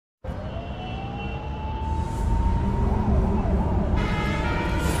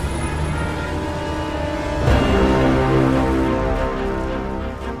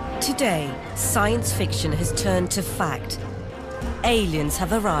Today, science fiction has turned to fact. Aliens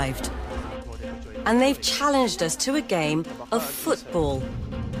have arrived. And they've challenged us to a game of football.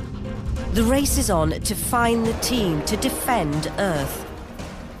 The race is on to find the team to defend Earth.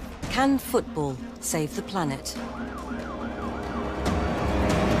 Can football save the planet?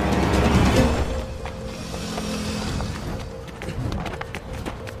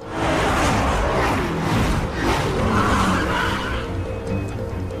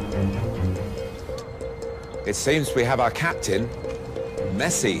 It seems we have our captain.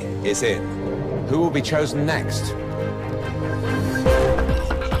 Messi is in. Who will be chosen next?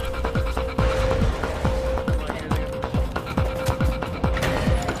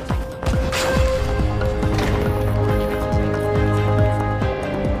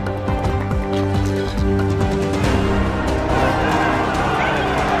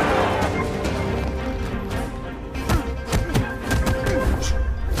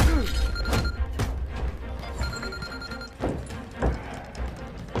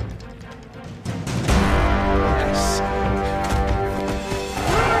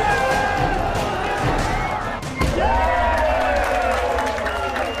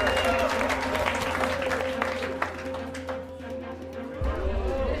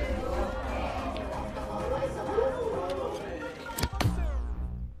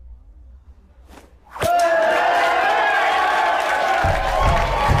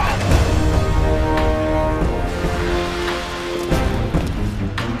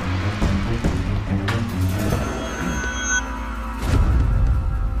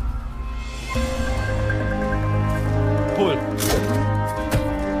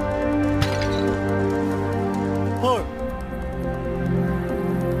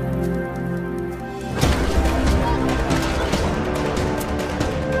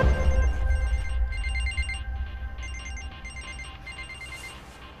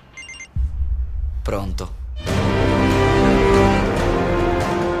 Pronto.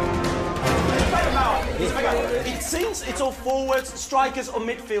 It seems it's all forwards, strikers or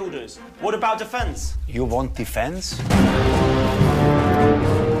midfielders. What about defence? You want defense?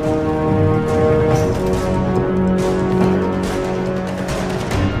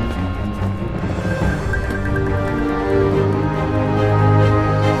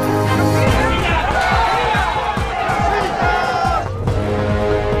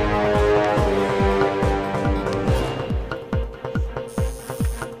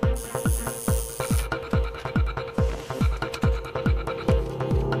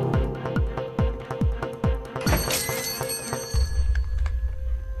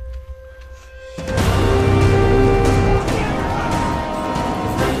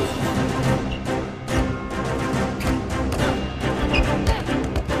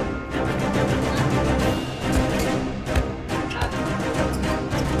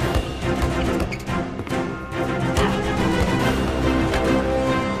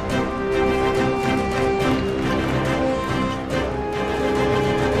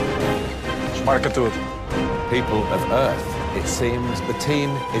 People of Earth, it seems the team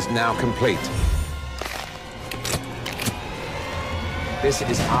is now complete. This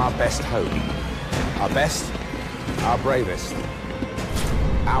is our best hope. Our best, our bravest.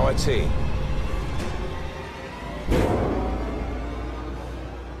 Our team.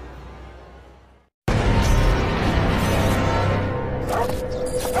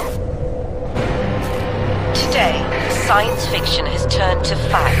 Today, science fiction has turned to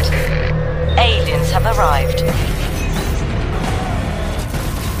fact. Aliens have arrived.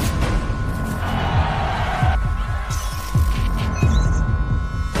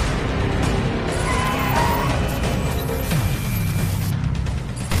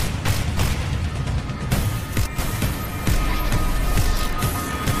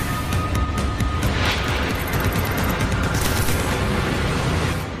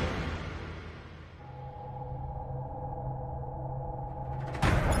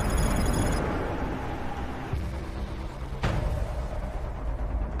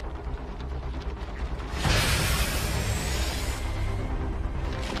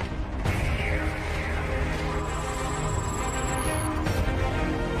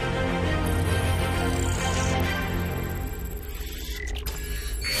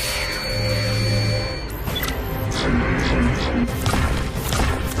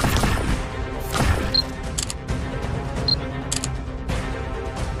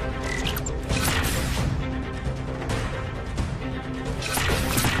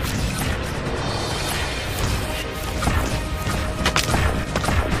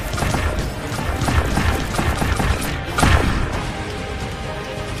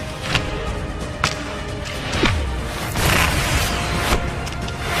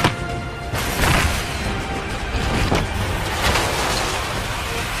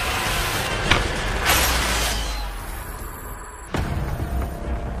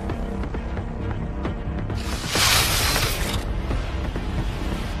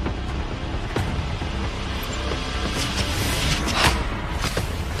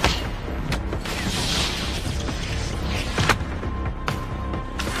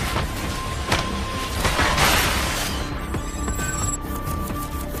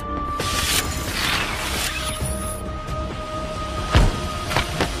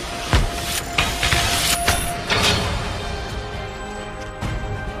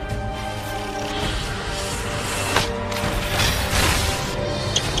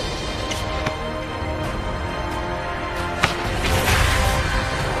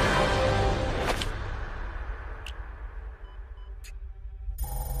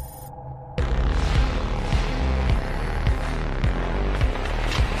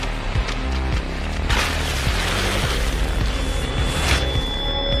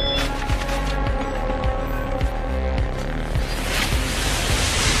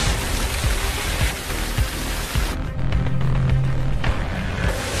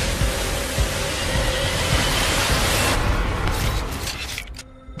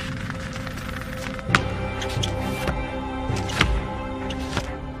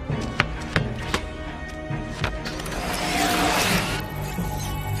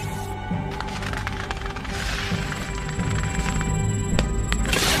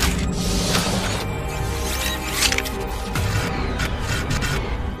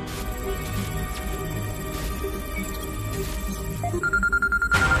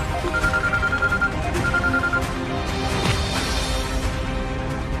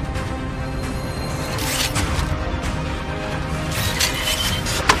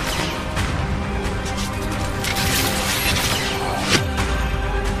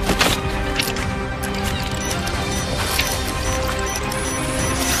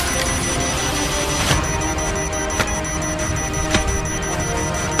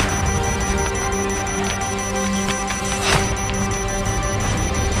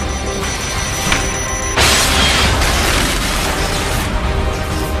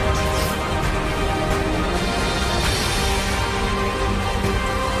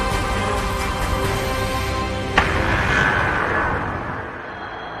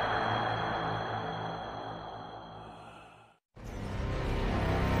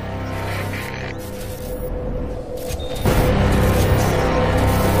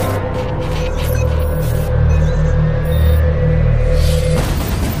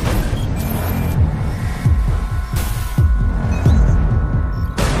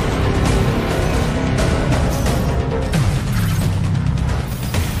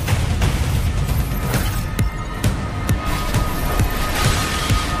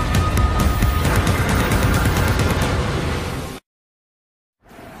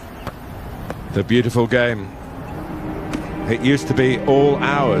 The beautiful game. It used to be all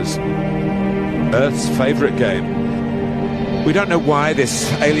ours. Earth's favourite game. We don't know why this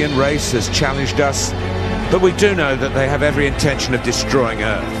alien race has challenged us, but we do know that they have every intention of destroying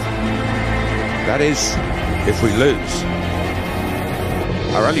Earth. That is, if we lose.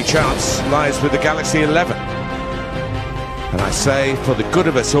 Our only chance lies with the Galaxy 11. And I say, for the good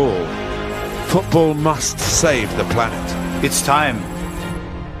of us all, football must save the planet. It's time.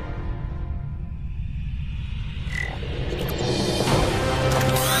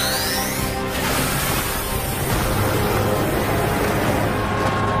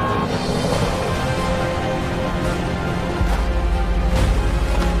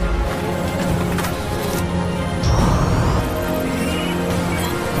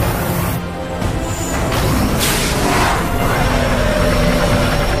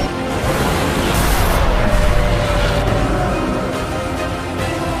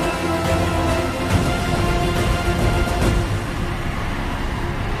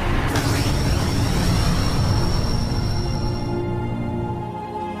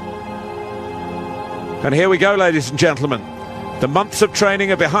 And here we go, ladies and gentlemen. The months of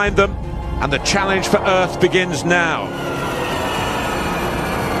training are behind them, and the challenge for Earth begins now.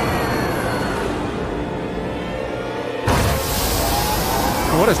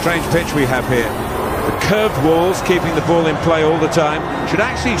 What a strange pitch we have here. The curved walls, keeping the ball in play all the time, should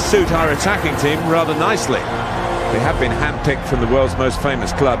actually suit our attacking team rather nicely. They have been handpicked from the world's most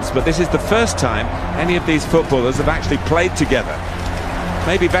famous clubs, but this is the first time any of these footballers have actually played together.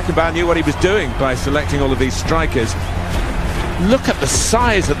 Maybe Beckenbauer knew what he was doing by selecting all of these strikers. Look at the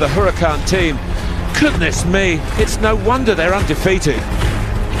size of the Huracan team. Goodness me, it's no wonder they're undefeated.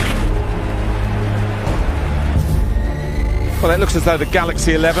 Well, it looks as though the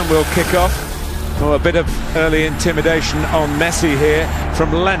Galaxy 11 will kick off. Oh, a bit of early intimidation on Messi here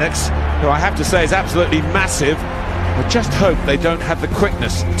from Lennox, who I have to say is absolutely massive. I just hope they don't have the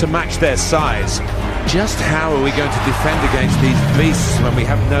quickness to match their size. Just how are we going to defend against these beasts when we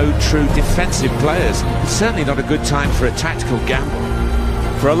have no true defensive players? It's certainly not a good time for a tactical gamble.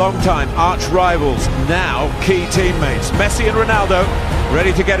 For a long time, arch rivals, now key teammates. Messi and Ronaldo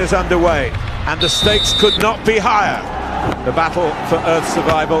ready to get us underway, and the stakes could not be higher. The battle for Earth's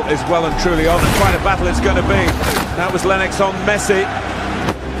survival is well and truly on, and quite a battle it's going to be. That was Lennox on Messi.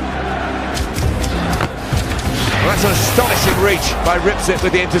 Well, that's an astonishing reach by Ripsit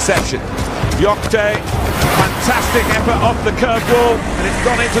with the interception. Yokte, fantastic effort off the curved wall, and it's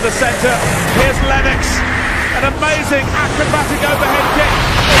gone into the centre. Here's Lennox, an amazing acrobatic overhead kick.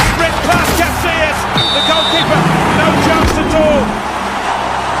 A sprint past Casillas, the goalkeeper, no chance at all.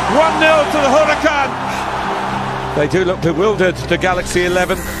 1-0 to the Huracan. They do look bewildered, the Galaxy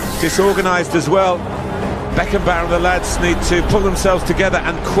 11, disorganised as well. Beckenbauer and the lads need to pull themselves together,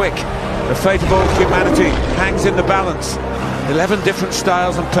 and quick. The fate of all humanity hangs in the balance. 11 different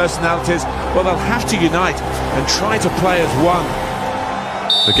styles and personalities. Well, they'll have to unite and try to play as one.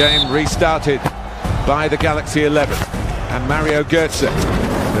 The game restarted by the Galaxy 11, and Mario Götze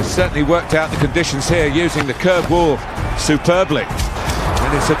has certainly worked out the conditions here using the curved wall superbly.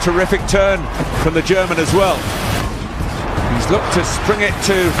 And it's a terrific turn from the German as well. He's looked to spring it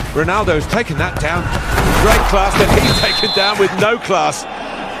to Ronaldo's taken that down. Great class, then he's taken down with no class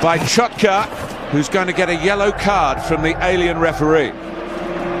by Chotka, who's going to get a yellow card from the alien referee.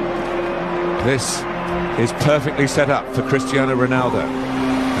 This is perfectly set up for Cristiano Ronaldo,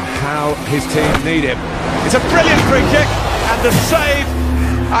 and how his team need him. It's a brilliant free kick, and the save,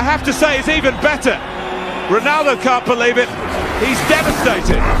 I have to say, is even better. Ronaldo can't believe it. He's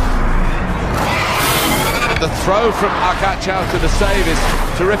devastated. The throw from Arcachau to the save is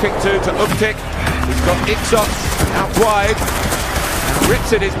terrific too, to Uptik. He's got Ixox out wide.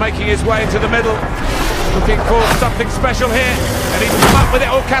 Ripsit is making his way into the middle, looking for something special here, and he's come up with it.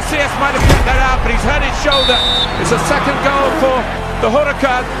 Oh, Casillas might have kept that out, but he's hurt his shoulder. It's a second goal for the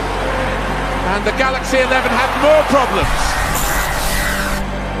Huracan, and the Galaxy 11 have more problems.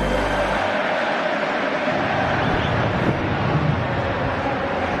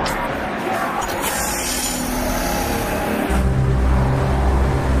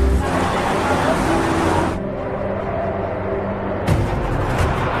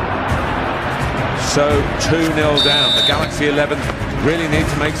 So 2-0 down. The Galaxy 11 really need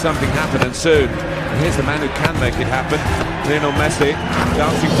to make something happen, and soon. And here's the man who can make it happen, Lionel Messi,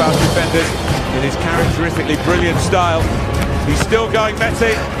 dancing past defenders in his characteristically brilliant style. He's still going,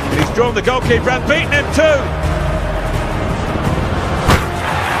 Messi, and he's drawn the goalkeeper and beaten him too.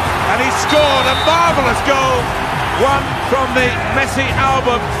 And he's scored a marvellous goal, one from the Messi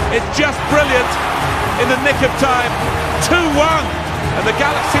album. It's just brilliant in the nick of time. 2-1. and the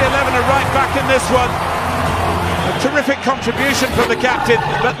Galaxy 11 are right back in this one. A terrific contribution from the captain,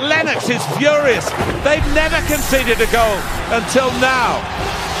 but Lennox is furious. They've never conceded a goal until now.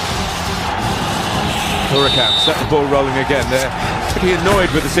 Huracan set the ball rolling again. They're pretty annoyed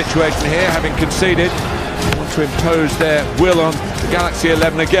with the situation here, having conceded. They want to impose their will on the Galaxy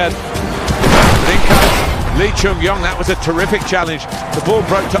 11 again. But in comes Lee Chung-yong. That was a terrific challenge. The ball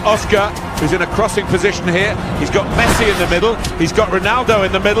broke to Oscar, who's in a crossing position here. He's got Messi in the middle. He's got Ronaldo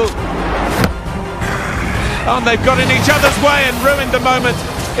in the middle. Oh, and they've got in each other's way and ruined the moment.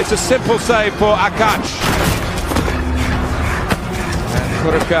 It's a simple save for Akash. And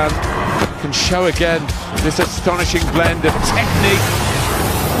Huracan can show again this astonishing blend of technique,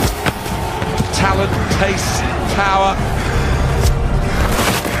 talent, pace, power.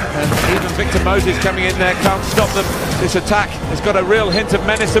 And even Victor Moses coming in there can't stop them. This attack has got a real hint of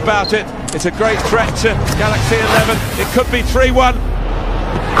menace about it. It's a great threat to Galaxy 11. It could be 3-1.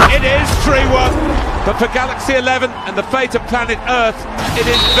 It is 3-1. But for Galaxy 11 and the fate of planet Earth, it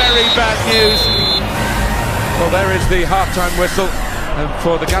is very bad news. Well, there is the half-time whistle. And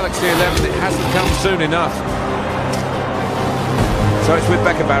for the Galaxy 11, it hasn't come soon enough. So it's with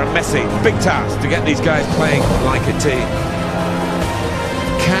Beckenbauer and Messi. Big task to get these guys playing like a team.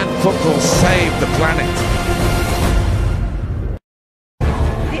 Can football save the planet?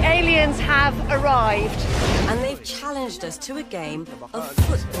 The aliens have arrived. And they've challenged us to a game of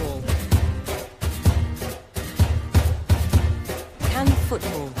football. Can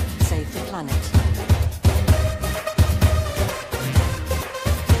football save the planet?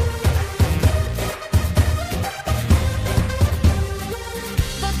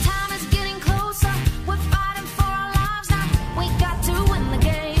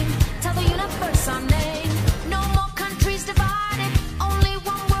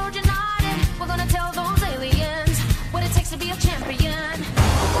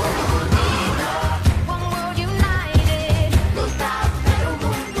 One world united, look out, middle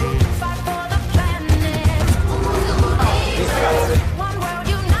moon, fight for the planet.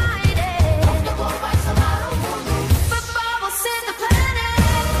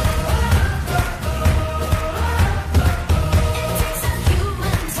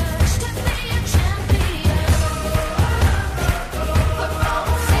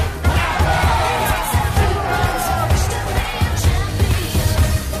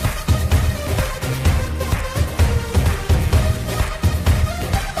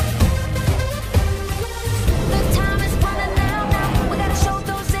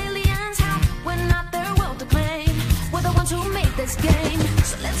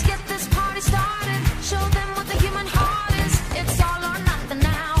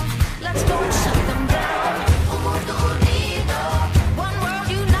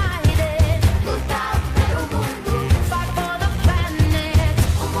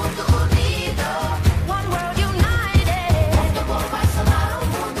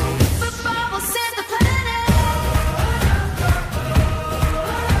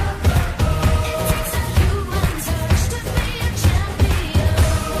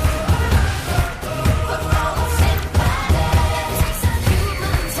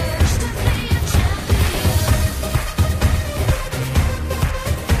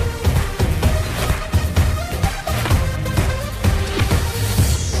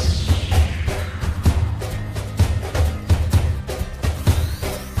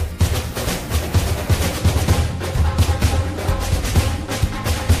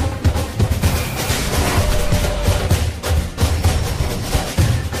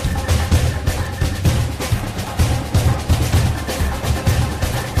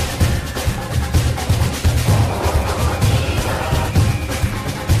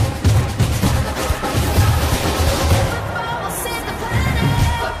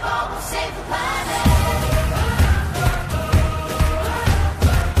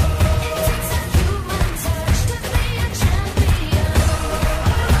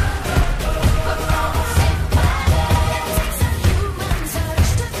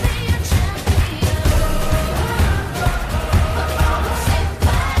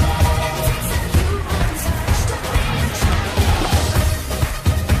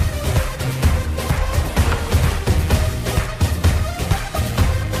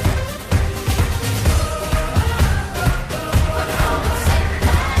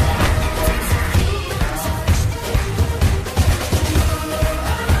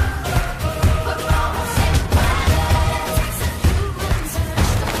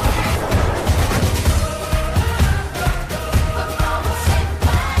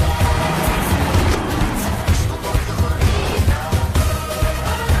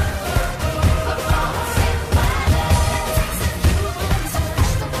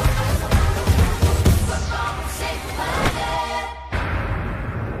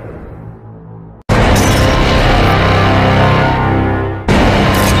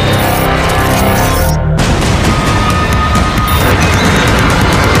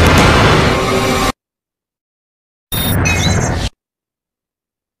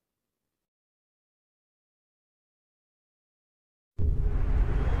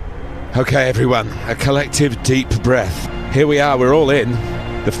 Okay, everyone, a collective deep breath. Here we are, we're all in.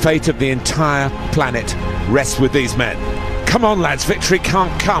 The fate of the entire planet rests with these men. Come on, lads, victory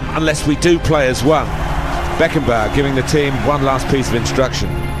can't come unless we do play as one. Beckenbauer giving the team one last piece of instruction.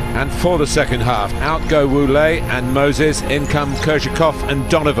 And for the second half, out go Wooley and Moses, in come Kerzhakov and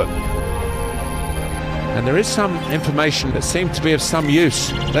Donovan. And there is some information that seems to be of some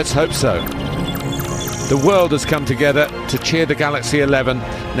use. Let's hope so. The world has come together to cheer the Galaxy 11.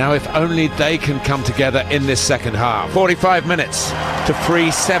 Now if only they can come together in this second half. 45 minutes to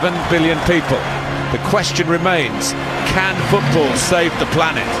free 7 billion people. The question remains, can football save the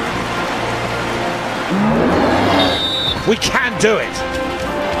planet? We can do it!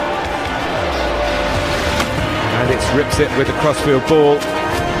 And it's Ripsit with the crossfield ball.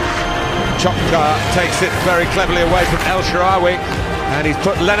 Chopka takes it very cleverly away from El Shaarawy, and he's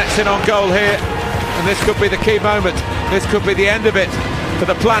put Lennox in on goal here, and this could be the key moment. This could be the end of it for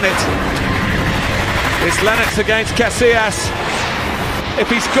the planet. It's Lennox against Casillas. If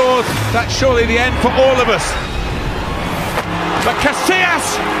he scores, that's surely the end for all of us. But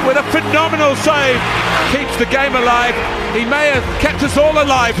Casillas, with a phenomenal save, keeps the game alive. He may have kept us all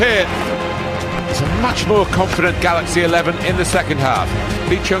alive here. It's a much more confident Galaxy 11 in the second half.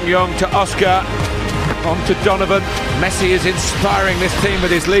 Lee Chung-yong to Oscar, on to Donovan. Messi is inspiring this team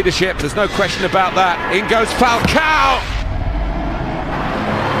with his leadership, there's no question about that. In goes Falcao!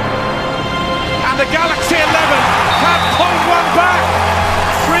 And the Galaxy 11 have pulled one back!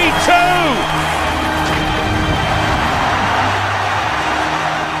 3-2!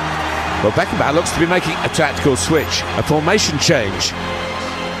 Well, Beckenbauer looks to be making a tactical switch, a formation change.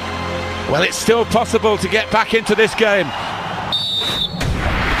 Well, it's still possible to get back into this game.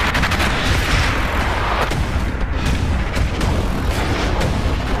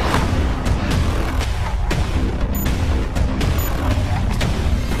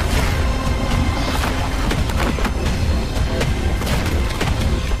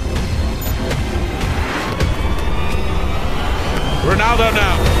 Ronaldo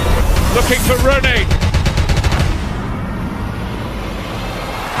now, looking for Rooney.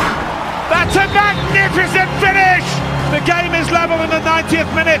 That's a magnificent finish! The game is level in the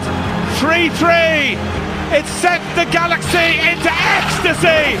 90th minute, 3-3. It sent the Galaxy into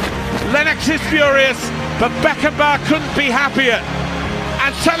ecstasy. Lennox is furious, but Beckenbauer couldn't be happier.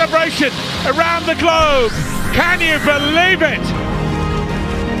 And celebration around the globe. Can you believe it?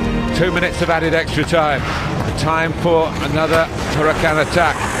 2 minutes of added extra time. Time for another Huracan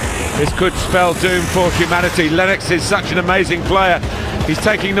attack. This could spell doom for humanity. Lennox is such an amazing player. He's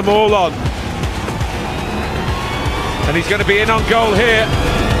taking them all on. And he's going to be in on goal here.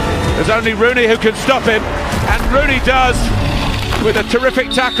 There's only Rooney who can stop him. And Rooney does with a terrific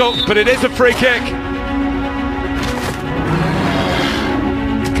tackle, but it is a free kick.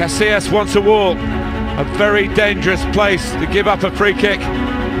 Casillas wants a wall. A very dangerous place to give up a free kick.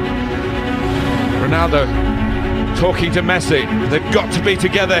 Ronaldo talking to Messi. They've got to be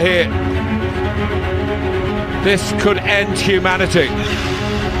together here. This could end humanity.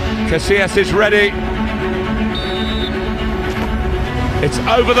 Casillas is ready. It's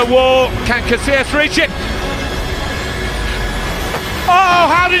over the wall. Can Casillas reach it? Oh,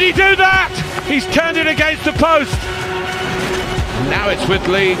 how did he do that? He's turned it against the post. Now it's with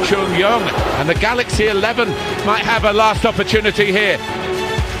Lee Chung-yong, and the Galaxy 11 might have a last opportunity here.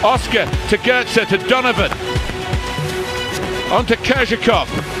 Oscar to Goetze to Donovan. On to Kerzhakov.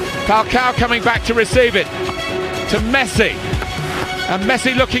 Falcao coming back to receive it. To Messi. And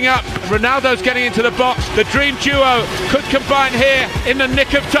Messi looking up. Ronaldo's getting into the box. The dream duo could combine here in the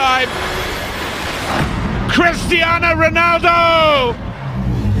nick of time. Cristiano Ronaldo!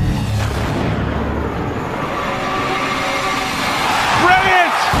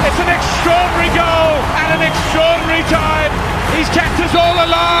 Brilliant! It's an extraordinary goal and an extraordinary time. He's kept us all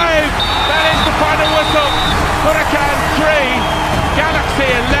alive. That is the final whistle. Huracan 3, Galaxy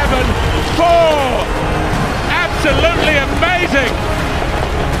 11 4. Absolutely amazing.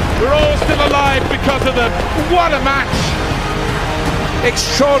 We're all still alive because of them. What a match.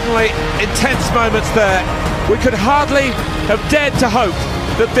 Extraordinarily intense moments there. We could hardly have dared to hope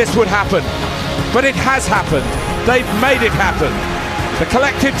that this would happen. But it has happened. They've made it happen. The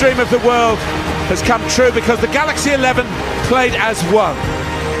collective dream of the world has come true because the Galaxy 11 played as one.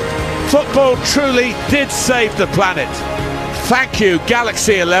 Football truly did save the planet. Thank you,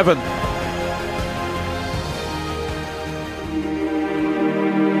 Galaxy 11.